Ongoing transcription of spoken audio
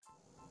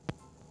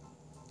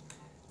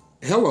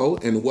Hello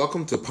and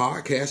welcome to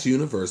Podcast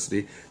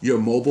University, your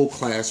mobile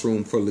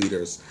classroom for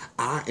leaders.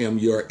 I am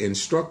your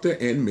instructor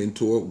and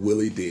mentor,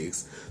 Willie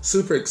Diggs.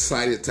 Super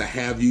excited to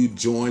have you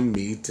join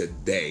me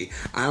today.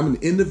 I'm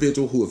an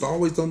individual who is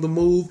always on the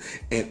move,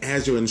 and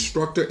as your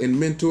instructor and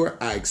mentor,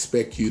 I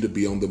expect you to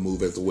be on the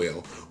move as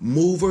well.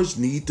 Movers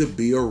need to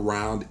be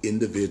around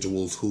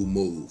individuals who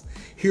move.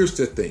 Here's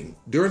the thing.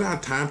 During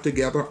our time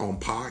together on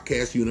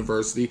Podcast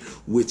University,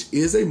 which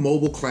is a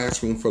mobile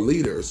classroom for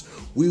leaders,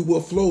 we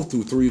will flow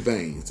through three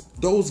veins.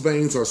 Those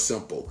veins are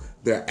simple.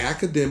 They're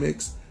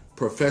academics,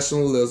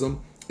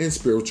 professionalism, and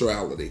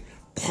spirituality.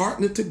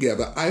 Partnered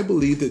together, I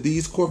believe that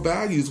these core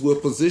values will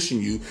position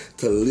you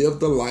to live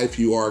the life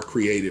you are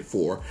created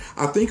for.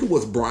 I think it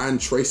was Brian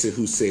Tracy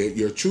who said,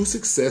 your true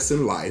success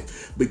in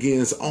life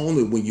begins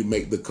only when you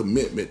make the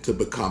commitment to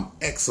become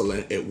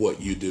excellent at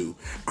what you do.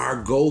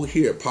 Our goal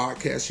here at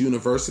Podcast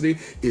University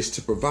is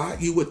to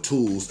provide you with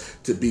tools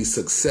to be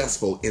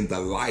successful in the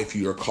life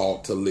you're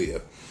called to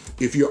live.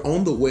 If you're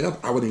on the web,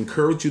 I would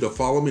encourage you to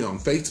follow me on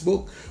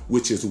Facebook,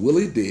 which is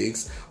Willie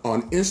Diggs.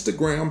 On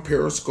Instagram,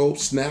 Periscope,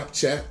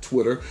 Snapchat,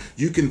 Twitter,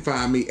 you can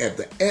find me at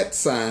the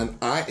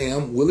 @ I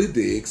am Willie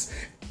Diggs.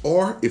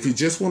 Or if you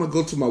just want to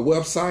go to my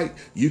website,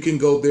 you can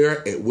go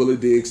there at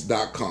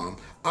williediggs.com.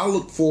 I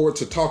look forward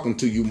to talking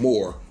to you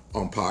more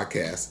on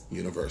Podcast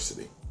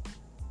University.